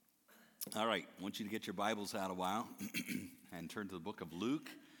All right, I want you to get your Bibles out a while and turn to the book of Luke.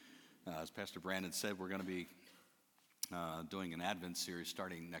 As Pastor Brandon said, we're going to be doing an Advent series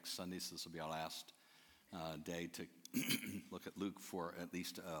starting next Sunday, so this will be our last day to look at Luke for at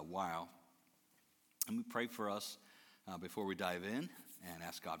least a while. Let me pray for us before we dive in and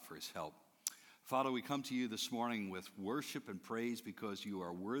ask God for his help. Father, we come to you this morning with worship and praise because you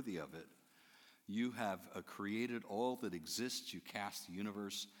are worthy of it. You have created all that exists. You cast the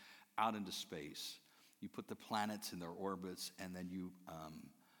universe out into space. You put the planets in their orbits, and then you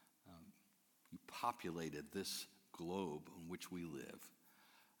populated this globe in which we live.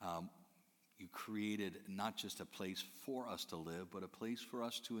 You created not just a place for us to live, but a place for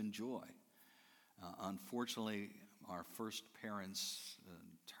us to enjoy. Unfortunately, our first parents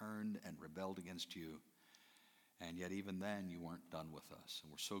turned and rebelled against you, and yet even then you weren't done with us.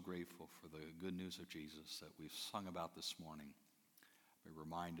 And we're so grateful for the good news of Jesus that we've sung about this morning. We're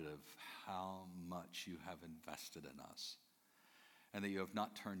reminded of how much you have invested in us and that you have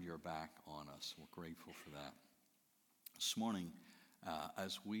not turned your back on us. We're grateful for that. This morning,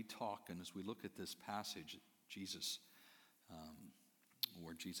 as we talk and as we look at this passage,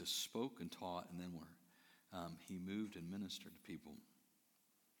 where Jesus spoke and taught, and then where he moved and ministered to people,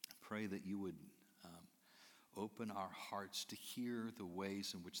 I pray that you would open our hearts to hear the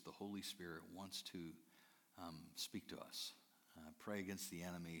ways in which the Holy Spirit wants to speak to us. Pray against the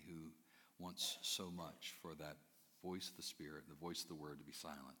enemy who wants so much for that voice of the Spirit, the voice of the Word to be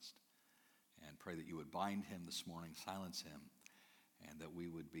silenced. And pray that you would bind him this morning, silence him, and that we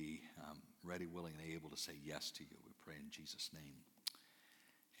would be ready, willing, and able to say yes to you. We pray in Jesus' name.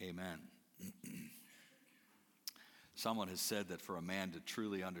 Amen. Someone has said that for a man to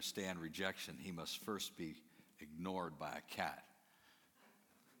truly understand rejection, he must first be ignored by a cat.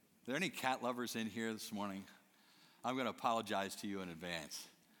 Are there any cat lovers in here this morning? I'm going to apologize to you in advance.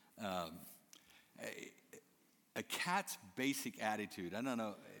 A cat's basic attitude, I don't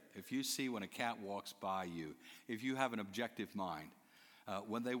know if you see when a cat walks by you, if you have an objective mind,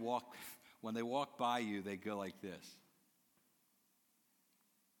 when they walk by you, they go like this.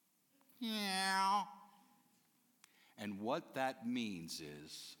 Meow. And what that means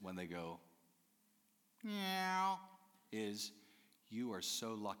is, when they go, meow, is you are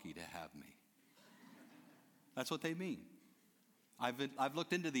so lucky to have me. That's what they mean. I've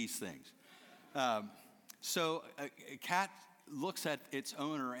looked into these things. So a cat looks at its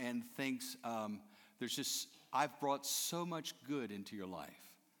owner and thinks, I've brought so much good into your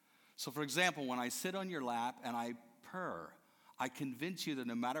life. So for example, when I sit on your lap and I purr, I convince you that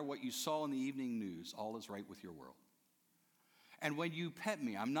no matter what you saw in the evening news, all is right with your world. And when you pet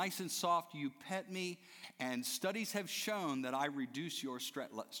me, I'm nice and soft, you pet me, and studies have shown that I reduce your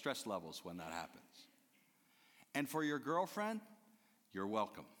stress levels when that happens. And for your girlfriend, you're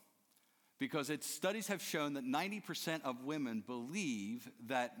welcome. Because studies have shown that 90% of women believe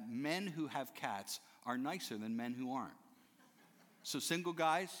that men who have cats are nicer than men who aren't. So single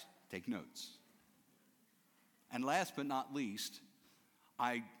guys, take notes. And last but not least,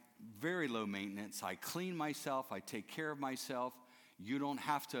 very low maintenance. I clean myself. I take care of myself. You don't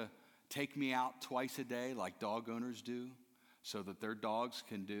have to take me out twice a day like dog owners do so that their dogs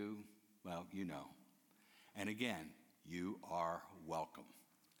can do, well, you know. And again, you are welcome.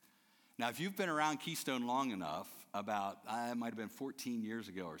 Now, if you've been around Keystone long enough, it might have been 14 years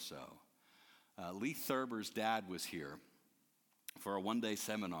ago or so, Lee Thurber's dad was here for a one-day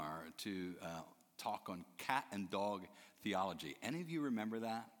seminar to talk on cat and dog theology. Any of you remember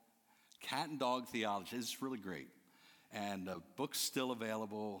that? Cat and dog theology is really great. And the book's still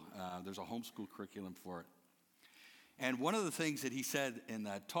available. There's a homeschool curriculum for it. And one of the things that he said in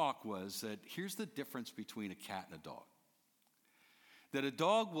that talk was that here's the difference between a cat and a dog. That a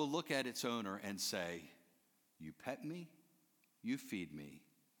dog will look at its owner and say, you pet me, you feed me,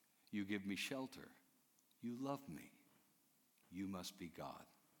 you give me shelter, you love me, you must be God.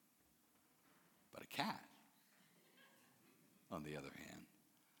 But a cat, on the other hand,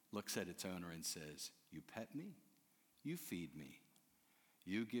 looks at its owner and says, you pet me, you feed me,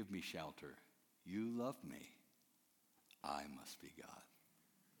 you give me shelter, you love me, I must be God.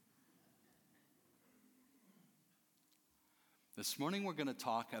 This morning we're going to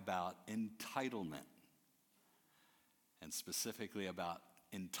talk about entitlement, and specifically about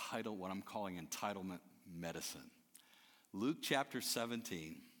what I'm calling entitlement medicine. Luke chapter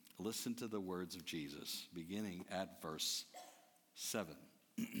 17, listen to the words of Jesus, beginning at verse 7.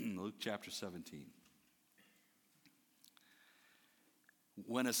 Luke chapter 17.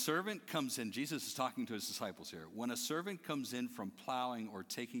 When a servant comes in, Jesus is talking to his disciples here. When a servant comes in from plowing or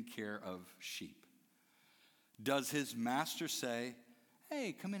taking care of sheep, does his master say,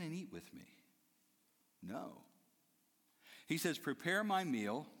 hey, come in and eat with me. No. He says, prepare my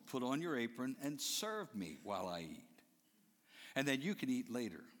meal, put on your apron, and serve me while I eat. And then you can eat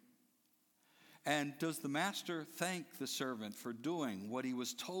later. And does the master thank the servant for doing what he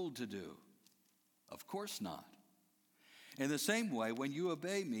was told to do? Of course not. In the same way, when you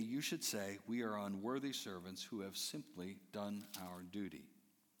obey me, you should say, we are unworthy servants who have simply done our duty.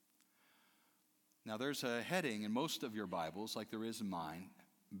 Now, there's a heading in most of your Bibles, like there is in mine,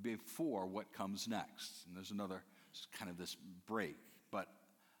 before what comes next. And there's another kind of this break. But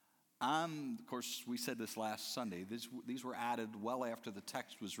of course, we said this last Sunday, these were added well after the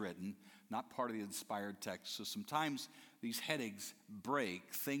text was written, not part of the inspired text. So sometimes these headings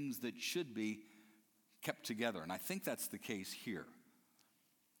break things that should be kept together. And I think that's the case here.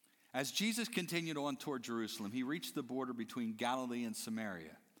 As Jesus continued on toward Jerusalem, he reached the border between Galilee and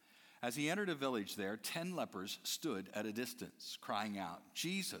Samaria. As he entered a village there, 10 lepers stood at a distance, crying out,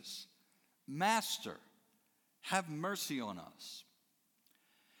 Jesus, Master, have mercy on us.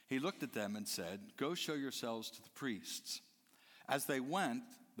 He looked at them and said, go show yourselves to the priests. As they went,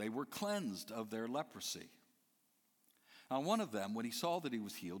 they were cleansed of their leprosy. Now one of them, when he saw that he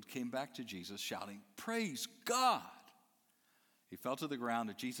was healed, came back to Jesus, shouting, praise God! He fell to the ground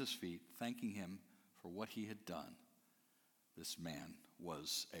at Jesus' feet, thanking him for what he had done. This man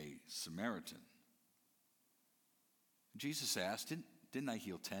was a Samaritan. Jesus asked, didn't I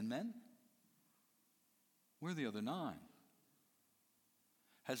heal 10 men? Where are the other 9?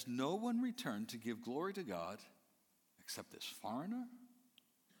 Has no one returned to give glory to God except this foreigner?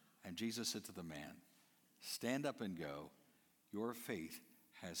 And Jesus said to the man, stand up and go. Your faith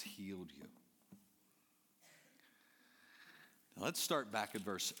has healed you. Now let's start back at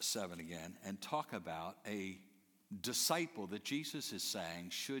verse 7 again and talk about a disciple that Jesus is saying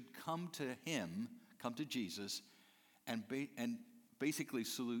should come to him, come to Jesus, and basically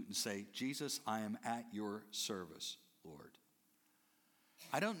salute and say, Jesus, I am at your service, Lord.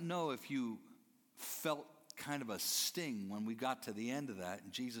 I don't know if you felt kind of a sting when we got to the end of that,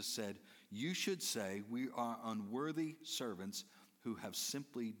 and Jesus said, you should say, we are unworthy servants who have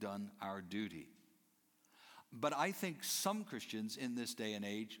simply done our duty. But I think some Christians in this day and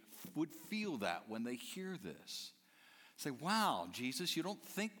age would feel that when they hear this. Say, wow, Jesus, you don't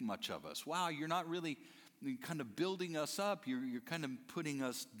think much of us. Wow, you're not really kind of building us up. You're kind of putting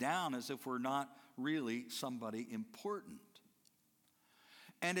us down as if we're not really somebody important.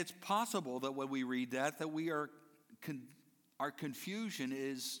 And it's possible that when we read that we are our confusion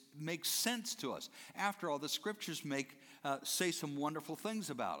makes sense to us. After all, the scriptures say some wonderful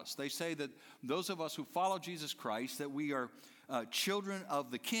things about us. They say that those of us who follow Jesus Christ, that we are children of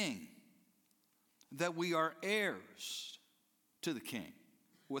the King, that we are heirs to the King,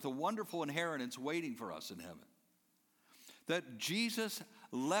 with a wonderful inheritance waiting for us in heaven. That Jesus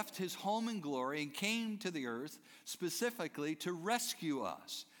left his home in glory and came to the earth specifically to rescue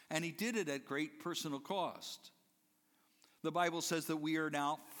us. And he did it at great personal cost. The Bible says that we are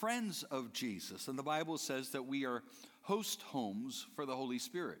now friends of Jesus. And the Bible says that we are host homes for the Holy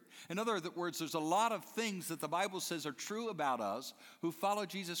Spirit. In other words, there's a lot of things that the Bible says are true about us who follow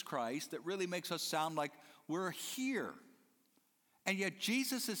Jesus Christ that really makes us sound like we're here. And yet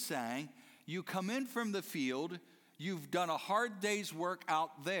Jesus is saying, you come in from the field, you've done a hard day's work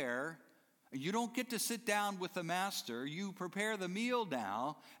out there, you don't get to sit down with the master, you prepare the meal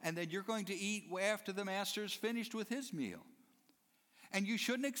now, and then you're going to eat after the master's finished with his meal. And you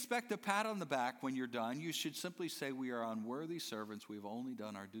shouldn't expect a pat on the back when you're done. You should simply say, we are unworthy servants, we've only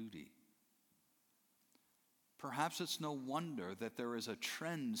done our duty. Perhaps it's no wonder that there is a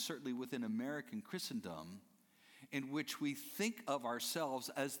trend, certainly within American Christendom, in which we think of ourselves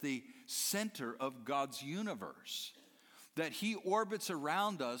as the center of God's universe, that he orbits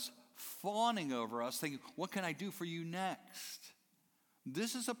around us, fawning over us, thinking, what can I do for you next?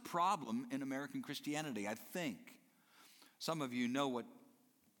 This is a problem in American Christianity, I think. Some of you know what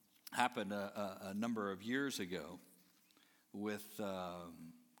happened a number of years ago with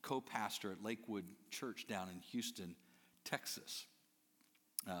co-pastor at Lakewood Church down in Houston, Texas,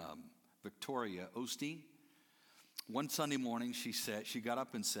 Victoria Osteen. One Sunday morning, she got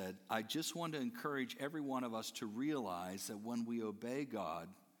up and said, I just want to encourage every one of us to realize that when we obey God,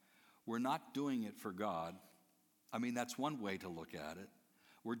 we're not doing it for God. I mean, that's one way to look at it.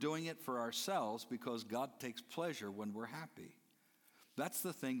 We're doing it for ourselves because God takes pleasure when we're happy. That's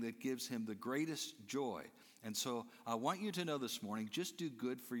the thing that gives him the greatest joy. And so I want you to know this morning, just do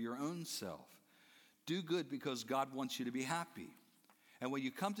good for your own self. Do good because God wants you to be happy. And when you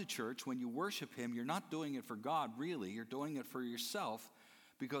come to church, when you worship him, you're not doing it for God, really. You're doing it for yourself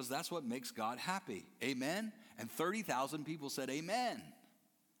because that's what makes God happy. Amen? And 30,000 people said amen.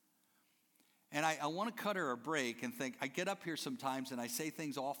 And I want to cut her a break and think, I get up here sometimes and I say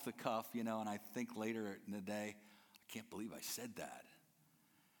things off the cuff, and I think later in the day, I can't believe I said that.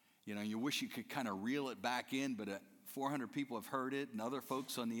 You wish you could kind of reel it back in, but 400 people have heard it, and other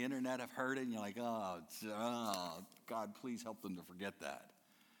folks on the internet have heard it, and you're like, oh, God, please help them to forget that.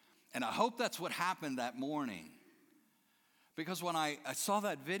 And I hope that's what happened that morning. Because when I saw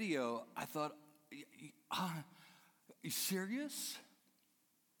that video, I thought, you serious?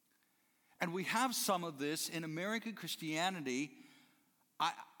 And we have some of this in American Christianity.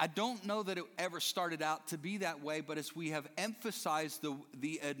 I don't know that it ever started out to be that way, but as we have emphasized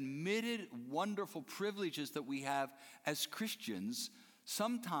the admitted wonderful privileges that we have as Christians,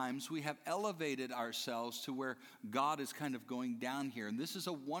 sometimes we have elevated ourselves to where God is kind of going down here. And this is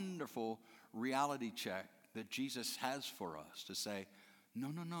a wonderful reality check that Jesus has for us to say,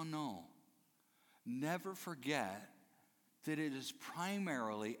 no. Never forget that it is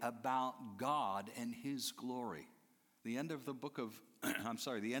primarily about God and His glory. The end of the book of,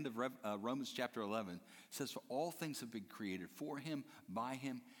 the end of Romans chapter 11 says, for all things have been created for Him, by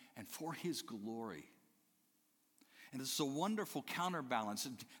Him, and for His glory. And this is a wonderful counterbalance.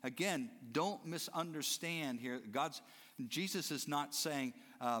 Again, don't misunderstand here. Jesus is not saying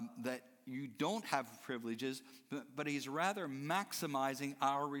that you don't have privileges, but He's rather maximizing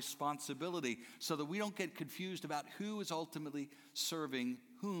our responsibility so that we don't get confused about who is ultimately serving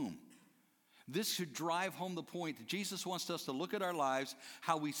whom. This should drive home the point that Jesus wants us to look at our lives,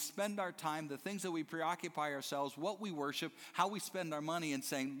 how we spend our time, the things that we preoccupy ourselves, what we worship, how we spend our money, and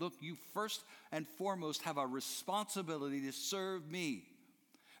saying, look, you first and foremost have a responsibility to serve me.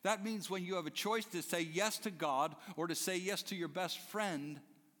 That means when you have a choice to say yes to God or to say yes to your best friend,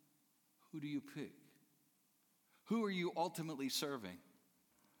 who do you pick? Who are you ultimately serving?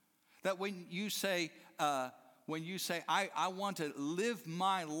 That when you say, I want to live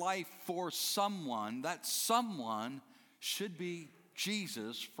my life for someone, that someone should be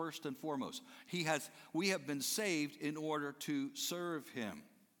Jesus first and foremost. We have been saved in order to serve Him.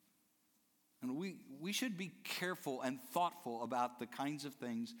 And we should be careful and thoughtful about the kinds of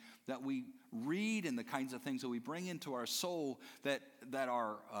things that we read and the kinds of things that we bring into our soul that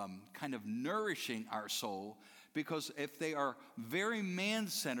are kind of nourishing our soul. Because if they are very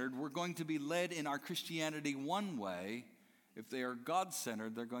man-centered, we're going to be led in our Christianity one way. If they are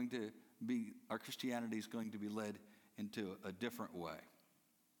God-centered, our Christianity is going to be led into a different way.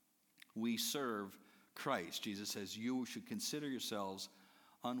 We serve Christ. Jesus says, you should consider yourselves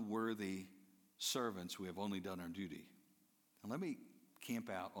unworthy servants who have only done our duty. And let me camp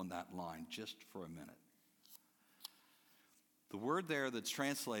out on that line just for a minute. The word there that's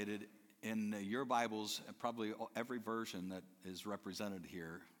translated in your Bibles, probably every version that is represented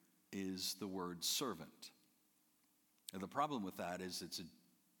here, is the word servant. And the problem with that is it's a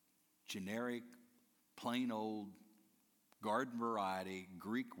generic, plain old, garden variety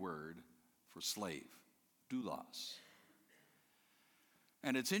Greek word for slave, doulos.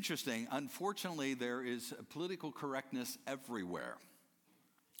 And it's interesting, unfortunately, there is a political correctness everywhere.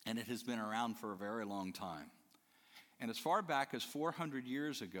 And it has been around for a very long time. And as far back as 400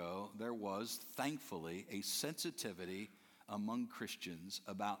 years ago, there was, thankfully, a sensitivity among Christians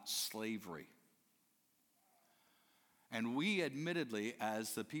about slavery. And we, admittedly,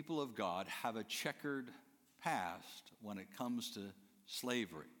 as the people of God, have a checkered past when it comes to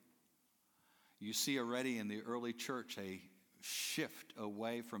slavery. You see already in the early church a shift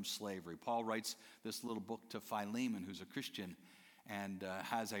away from slavery. Paul writes this little book to Philemon, who's a Christian, and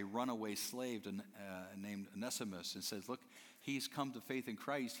has a runaway slave named Onesimus, and says, look, he's come to faith in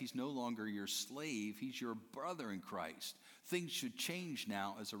Christ. He's no longer your slave. He's your brother in Christ. Things should change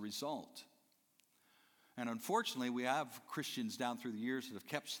now as a result. And unfortunately, we have Christians down through the years that have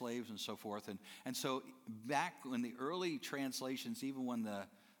kept slaves and so forth. And so back in the early translations, even when the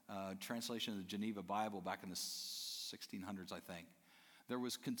translation of the Geneva Bible back in the 1600s, I think, there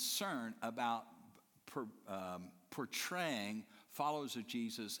was concern about portraying followers of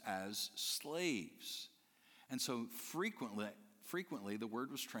Jesus as slaves. And so frequently the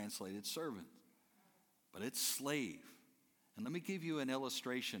word was translated servant, but it's slave. And let me give you an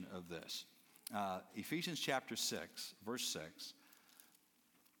illustration of this. Ephesians chapter 6, verse 6,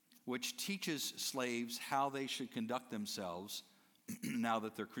 which teaches slaves how they should conduct themselves now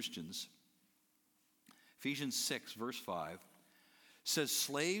that they're Christians. Ephesians 6, verse 5, says,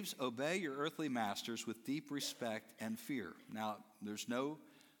 slaves, obey your earthly masters with deep respect and fear. Now, there's no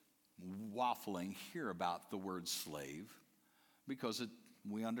waffling here about the word slave, because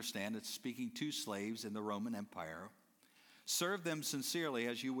we understand it's speaking to slaves in the Roman Empire. Serve them sincerely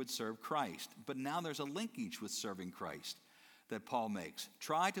as you would serve Christ. But now there's a linkage with serving Christ. that Paul makes.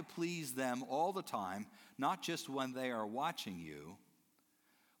 Try to please them all the time, not just when they are watching you.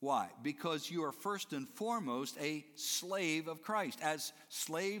 Why? Because you are first and foremost a slave of Christ. As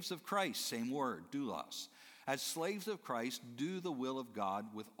slaves of Christ, same word, doulos. As slaves of Christ, do the will of God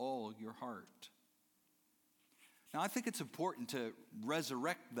with all your heart. Now, I think it's important to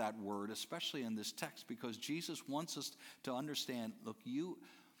resurrect that word, especially in this text, because Jesus wants us to understand, look,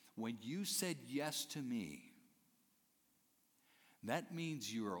 when you said yes to me, that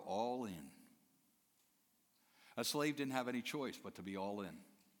means you are all in. A slave didn't have any choice but to be all in.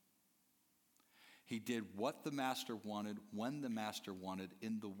 He did what the master wanted, when the master wanted,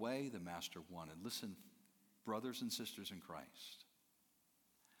 in the way the master wanted. Listen, brothers and sisters in Christ,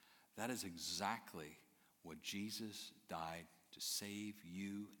 that is exactly what Jesus died to save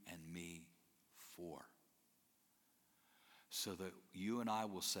you and me for. So that you and I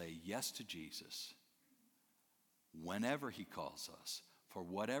will say yes to Jesus whenever he calls us, for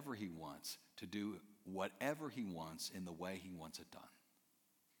whatever he wants, to do whatever he wants in the way he wants it done.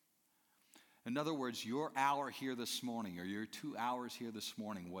 In other words, your hour here this morning, or your 2 hours here this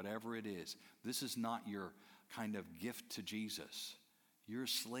morning, whatever it is, this is not your kind of gift to Jesus. You're a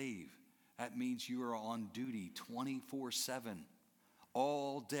slave. That means you are on duty 24/7,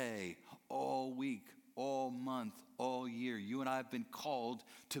 all day, all week, all month, all year. You and I have been called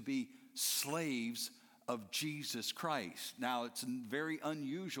to be slaves of Jesus Christ. Now, it's a very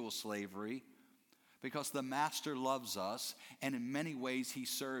unusual slavery because the master loves us, and in many ways he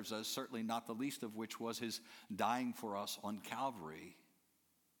serves us, certainly not the least of which was his dying for us on Calvary.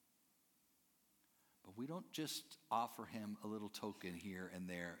 But we don't just offer him a little token here and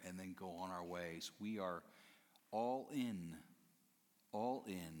there and then go on our ways. We are all in all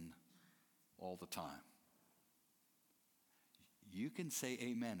the time. You can say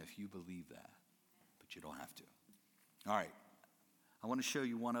amen if you believe that, but you don't have to. All right. I want to show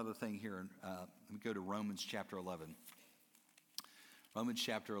you one other thing here. Let me go to Romans chapter 11. Romans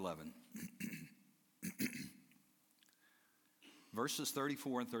chapter 11. Verses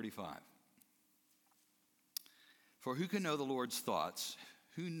 34 and 35. For who can know the Lord's thoughts?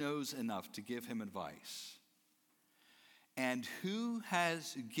 Who knows enough to give him advice? And who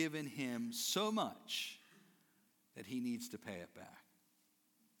has given him so much that he needs to pay it back?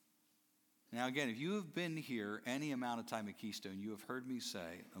 Now again, if you have been here any amount of time at Keystone, you have heard me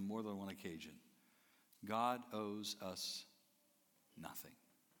say on more than one occasion, God owes us nothing.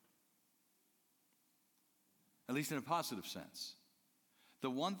 At least in a positive sense. The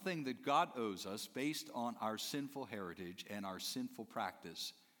one thing that God owes us based on our sinful heritage and our sinful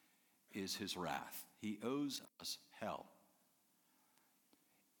practice is his wrath. He owes us hell.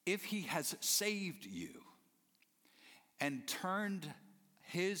 If he has saved you and turned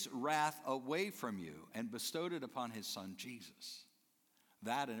his wrath away from you and bestowed it upon his son Jesus,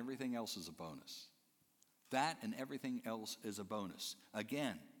 that and everything else is a bonus. That and everything else is a bonus.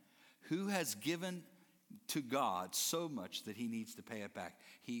 Again, who has given to God so much that he needs to pay it back?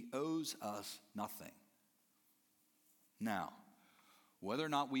 He owes us nothing. Now, whether or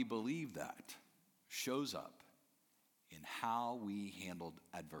not we believe that shows up in how we handled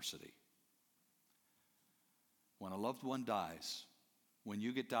adversity. When a loved one dies, when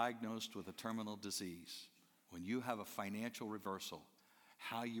you get diagnosed with a terminal disease, when you have a financial reversal,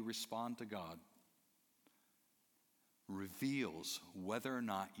 how you respond to God reveals whether or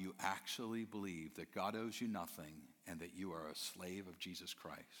not you actually believe that God owes you nothing and that you are a slave of Jesus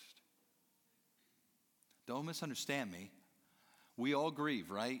Christ. Don't misunderstand me. We all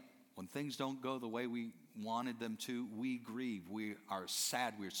grieve, right? When things don't go the way we wanted them to, we grieve. We are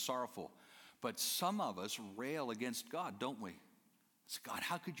sad. We're sorrowful. But some of us rail against God, don't we? It's, God,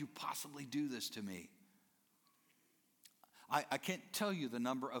 how could you possibly do this to me? I can't tell you the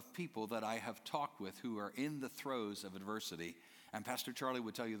number of people that I have talked with who are in the throes of adversity, and Pastor Charlie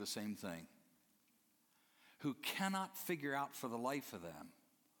would tell you the same thing, who cannot figure out for the life of them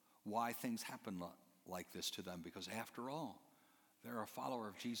why things happen like this to them, because after all, they're a follower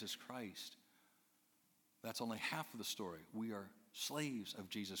of Jesus Christ. That's only half of the story. We are slaves of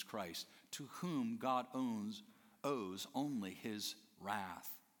Jesus Christ, to whom God owes only his wrath.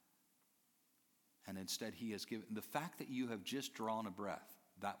 And instead he has given, the fact that you have just drawn a breath,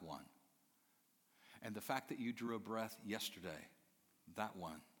 that one. And the fact that you drew a breath yesterday, that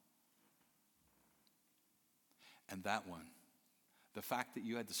one. And that one. The fact that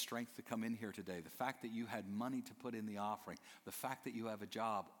you had the strength to come in here today, the fact that you had money to put in the offering, the fact that you have a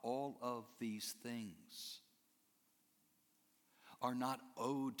job, all of these things are not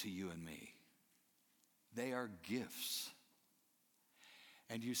owed to you and me. They are gifts.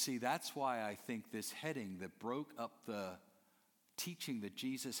 And you see, that's why I think this heading that broke up the teaching that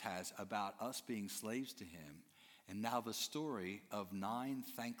Jesus has about us being slaves to him, and now the story of 9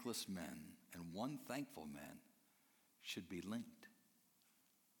 thankless men and 1 thankful man should be linked.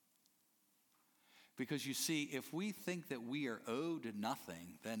 Because you see, if we think that we are owed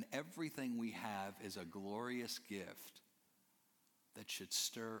nothing, then everything we have is a glorious gift that should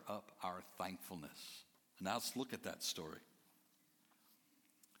stir up our thankfulness. And now let's look at that story,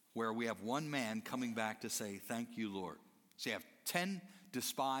 where we have one man coming back to say, "Thank you, Lord." So you have 10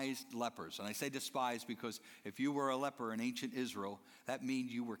 despised lepers. And I say despised because if you were a leper in ancient Israel, that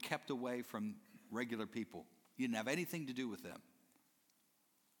means you were kept away from regular people. You didn't have anything to do with them.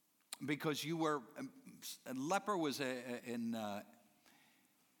 Because you were, a leper was in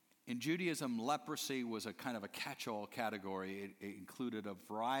Judaism, leprosy was a kind of a catch-all category. It included a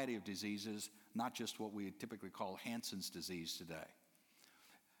variety of diseases, not just what we typically call Hansen's disease today.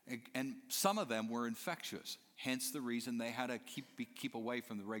 And some of them were infectious, hence the reason they had to keep away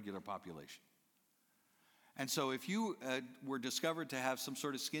from the regular population. And so if you were discovered to have some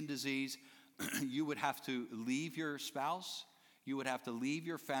sort of skin disease, you would have to leave your spouse, you would have to leave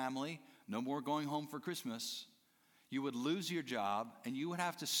your family, no more going home for Christmas. You would lose your job, and you would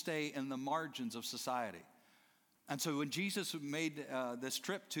have to stay in the margins of society. And so when Jesus made this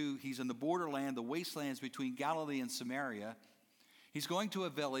trip he's in the borderland, the wastelands between Galilee and Samaria, he's going to a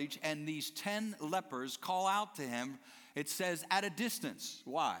village, and these 10 lepers call out to him, it says, at a distance.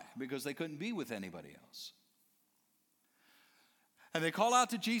 Why? Because they couldn't be with anybody else. And they call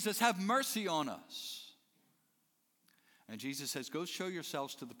out to Jesus, "Have mercy on us." And Jesus says, "Go show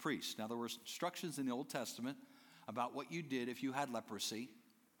yourselves to the priest." Now, there were instructions in the Old Testament about what you did if you had leprosy.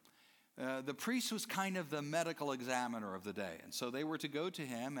 The priest was kind of the medical examiner of the day. And so they were to go to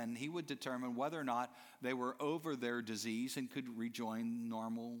him, and he would determine whether or not they were over their disease and could rejoin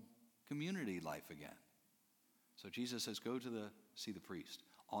normal community life again. So Jesus says, "Go see the priest."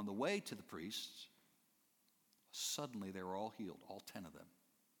 On the way to the priest, suddenly they were all healed, all 10 of them.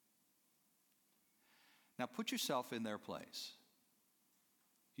 Now put yourself in their place.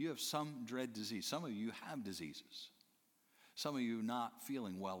 You have some dread disease. Some of you have diseases. Some of you not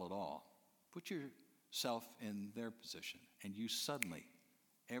feeling well at all. Put yourself in their position, and you suddenly,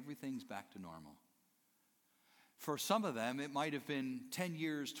 everything's back to normal. For some of them, it might have been 10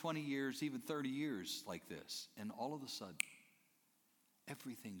 years, 20 years, even 30 years like this. And all of a sudden,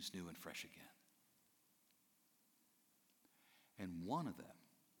 everything's new and fresh again. And one of them,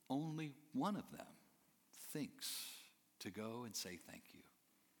 only one of them, thinks to go and say thank you.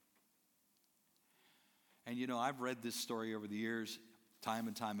 And you know, I've read this story over the years, time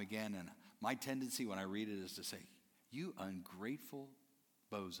and time again, and my tendency when I read it is to say, "You ungrateful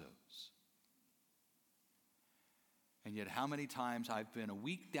bozos." And yet how many times I've been a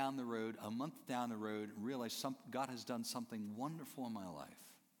week down the road, a month down the road, and realized God has done something wonderful in my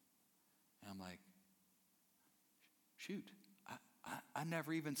life. And I'm like, shoot, I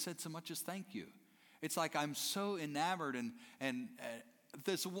never even said so much as thank you. It's like I'm so enamored and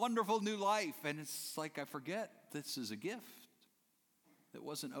this wonderful new life, and it's like I forget this is a gift that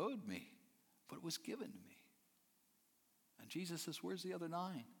wasn't owed me, but it was given to me. And Jesus says, "Where's the other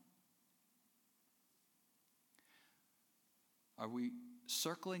 9? Are we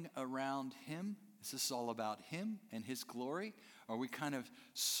circling around him? Is this all about him and his glory? Are we kind of,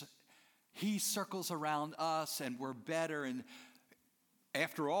 he circles around us and we're better, and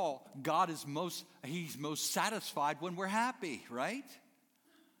after all, he's most satisfied when we're happy, right?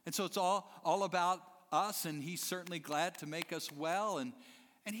 And so it's all about us, and he's certainly glad to make us well, and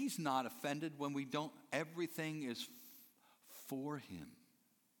he's not offended when we don't. Everything is for him.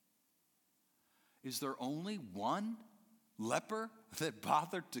 Is there only one leper that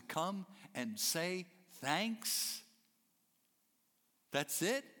bothered to come and say thanks? That's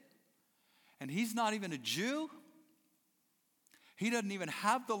it? And he's not even a Jew? He doesn't even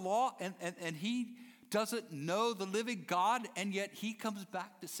have the law, and he doesn't know the living God, and yet he comes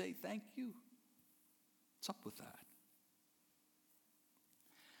back to say thank you. What's up with that?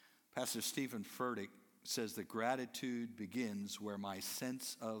 Pastor Stephen Furtick says that gratitude begins where my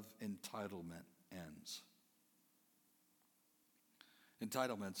sense of entitlement ends.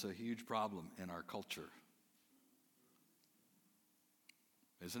 Entitlement's a huge problem in our culture,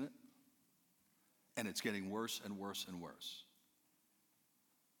 isn't it? And it's getting worse and worse and worse.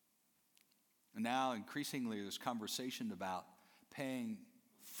 And now, increasingly, there's conversation about paying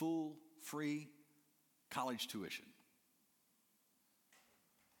full, free college tuition.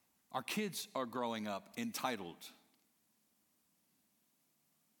 Our kids are growing up entitled.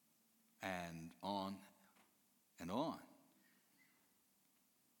 And on and on.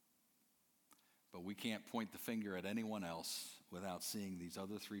 But we can't point the finger at anyone else without seeing these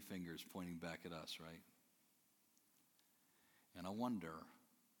other three fingers pointing back at us, right? And I wonder,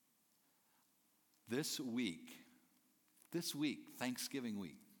 this week, Thanksgiving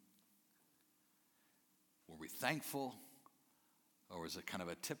week, were we thankful, or was it kind of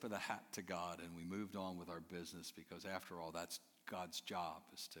a tip of the hat to God and we moved on with our business? Because after all, that's God's job,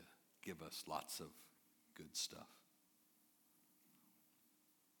 is to give us lots of good stuff.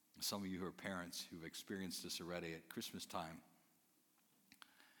 Some of you who are parents who've experienced this already at Christmas time,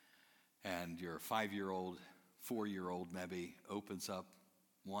 and your 5-year-old, 4-year-old maybe opens up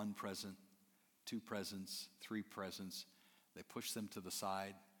one present, 2 presents, 3 presents. They push them to the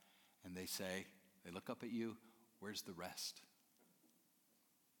side and they say, they look up at you, "Where's the rest?"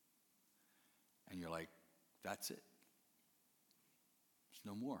 And you're like, "That's it. There's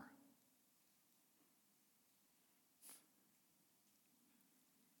no more."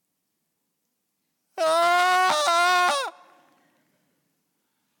 Ah!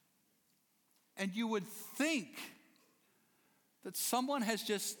 And you would think that someone has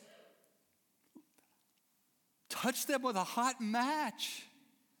just touched them with a hot match,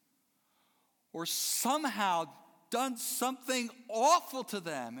 or somehow done something awful to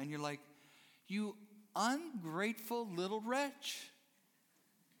them. And you're like, "You ungrateful little wretch."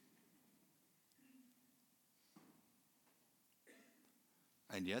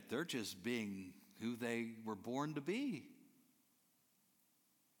 And yet they're just being who they were born to be.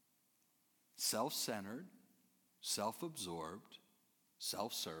 Self-centered, self-absorbed,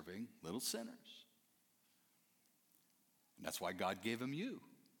 self-serving little sinners. And that's why God gave them you,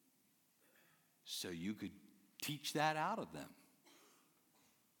 so you could teach that out of them.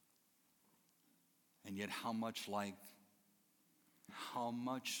 And yet how much like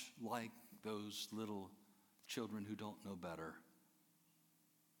those little children who don't know better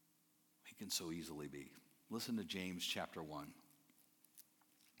we can so easily be. Listen to James chapter 1,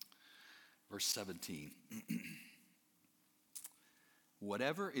 verse 17.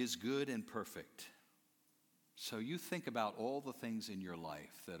 Whatever is good and perfect. So you think about all the things in your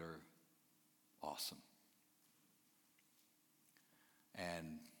life that are awesome.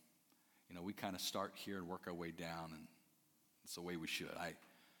 And, we kind of start here and work our way down, and it's the way we should.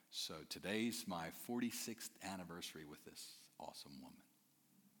 So today's my 46th anniversary with this awesome woman.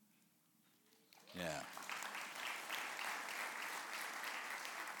 Yeah.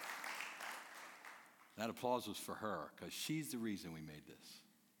 That applause was for her, because she's the reason we made this.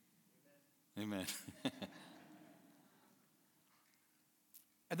 Amen.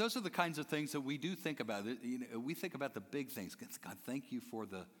 And those are the kinds of things that we do think about. We think about the big things. God, thank you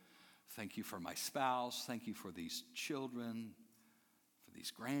for my spouse. Thank you for these children, for these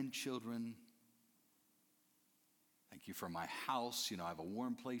grandchildren. Thank you for my house. I have a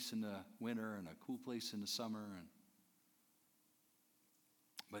warm place in the winter and a cool place in the summer.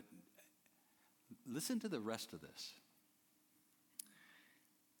 But listen to the rest of this.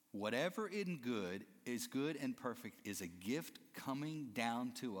 Whatever is good and perfect is a gift coming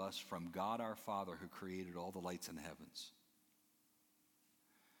down to us from God our Father, who created all the lights in the heavens.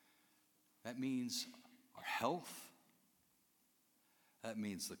 That means our health. That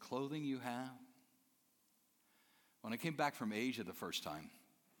means the clothing you have. When I came back from Asia the first time,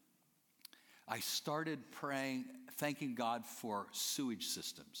 I started praying, thanking God for sewage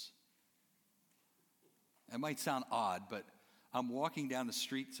systems. It might sound odd, but I'm walking down the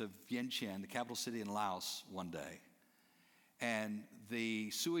streets of Vientiane, the capital city in Laos, one day. And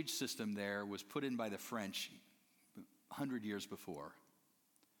the sewage system there was put in by the French 100 years before.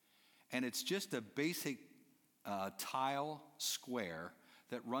 And it's just a basic tile square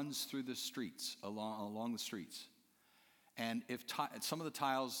that runs through the streets, along the streets. And if some of the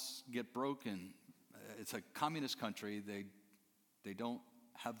tiles get broken, it's a communist country, they don't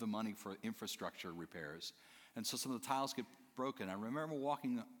have the money for infrastructure repairs. And so some of the tiles get broken. I remember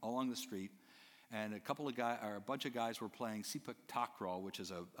walking along the street, and a bunch of guys were playing sepak takraw, which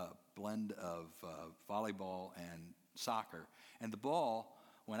is a blend of volleyball and soccer. And the ball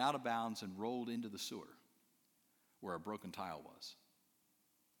went out of bounds and rolled into the sewer where a broken tile was.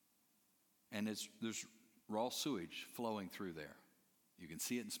 And there's raw sewage flowing through there. You can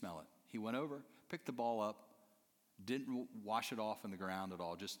see it and smell it. He went over, picked the ball up, didn't wash it off in the ground at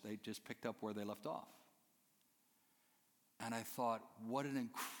all. They just picked up where they left off. And I thought, what an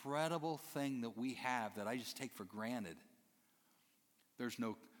incredible thing that we have that I just take for granted. There's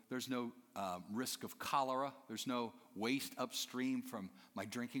no risk of cholera. There's no waste upstream from my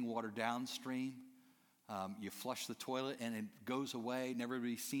drinking water downstream. You flush the toilet and it goes away, never to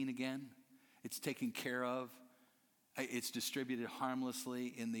be seen again. It's taken care of. It's distributed harmlessly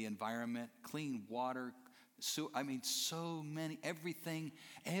in the environment. Clean water, So many, everything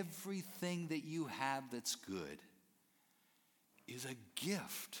that you have that's good is a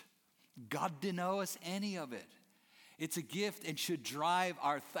gift. God didn't owe us any of it. It's a gift and should drive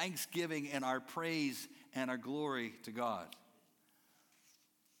our thanksgiving and our praise and our glory to God.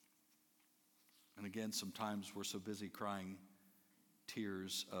 And again, sometimes we're so busy crying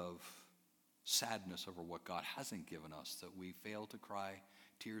tears of sadness over what God hasn't given us that we fail to cry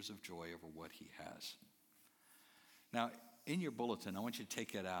tears of joy over what he has. Now, in your bulletin, I want you to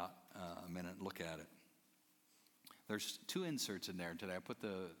take it out a minute and look at it. There's 2 inserts in there today. I put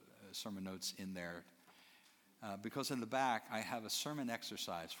the sermon notes in there because in the back I have a sermon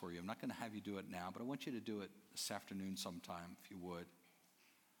exercise for you. I'm not going to have you do it now, but I want you to do it this afternoon sometime, if you would.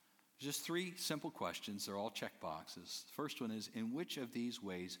 Just 3 simple questions. They're all check boxes. The first one is, in which of these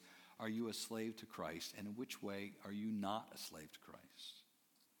ways are you a slave to Christ, and in which way are you not a slave to Christ?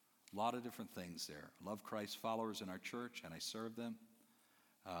 A lot of different things there. I love Christ followers in our church, and I serve them.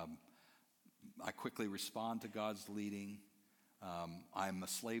 I quickly respond to God's leading. I'm a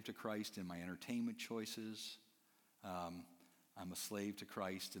slave to Christ in my entertainment choices. I'm a slave to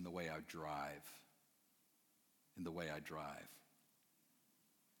Christ in the way I drive.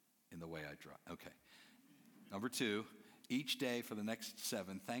 Okay. Number 2, each day for the next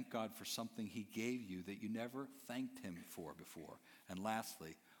 7, thank God for something he gave you that you never thanked him for before. And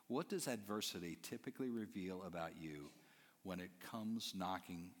lastly, what does adversity typically reveal about you when it comes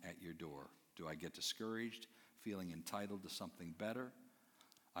knocking at your door? Do I get discouraged, feeling entitled to something better?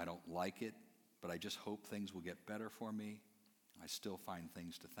 I don't like it, but I just hope things will get better for me. I still find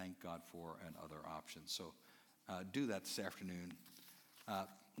things to thank God for and other options. So do that this afternoon,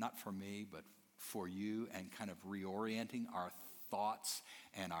 not for me, but for you, and kind of reorienting our thoughts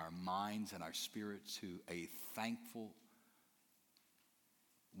and our minds and our spirit to a thankful,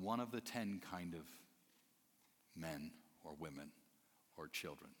 one of the 10 kind of men or women or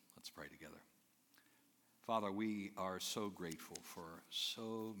children. Let's pray together. Father, we are so grateful for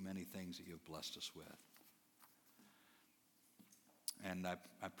so many things that you have blessed us with. And I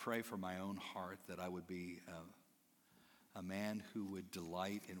pray for my own heart that I would be a man who would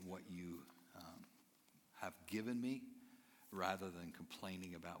delight in what you have given me rather than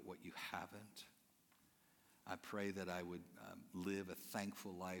complaining about what you haven't. I pray that I would live a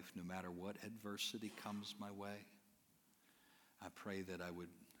thankful life no matter what adversity comes my way. I pray that I would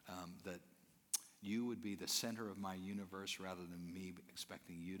that you would be the center of my universe rather than me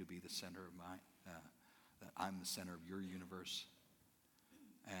expecting you to be the center of that I'm the center of your universe.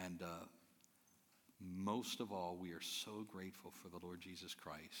 And most of all, we are so grateful for the Lord Jesus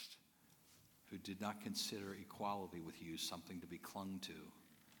Christ, who did not consider equality with you something to be clung to,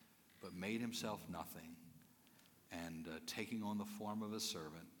 but made himself nothing, and taking on the form of a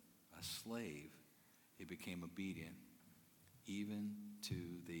servant, a slave, he became obedient, even to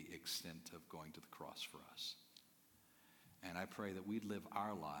the extent of going to the cross for us. And I pray that we'd live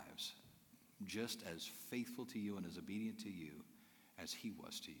our lives just as faithful to you and as obedient to you as he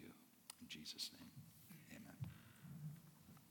was to you. In Jesus' name.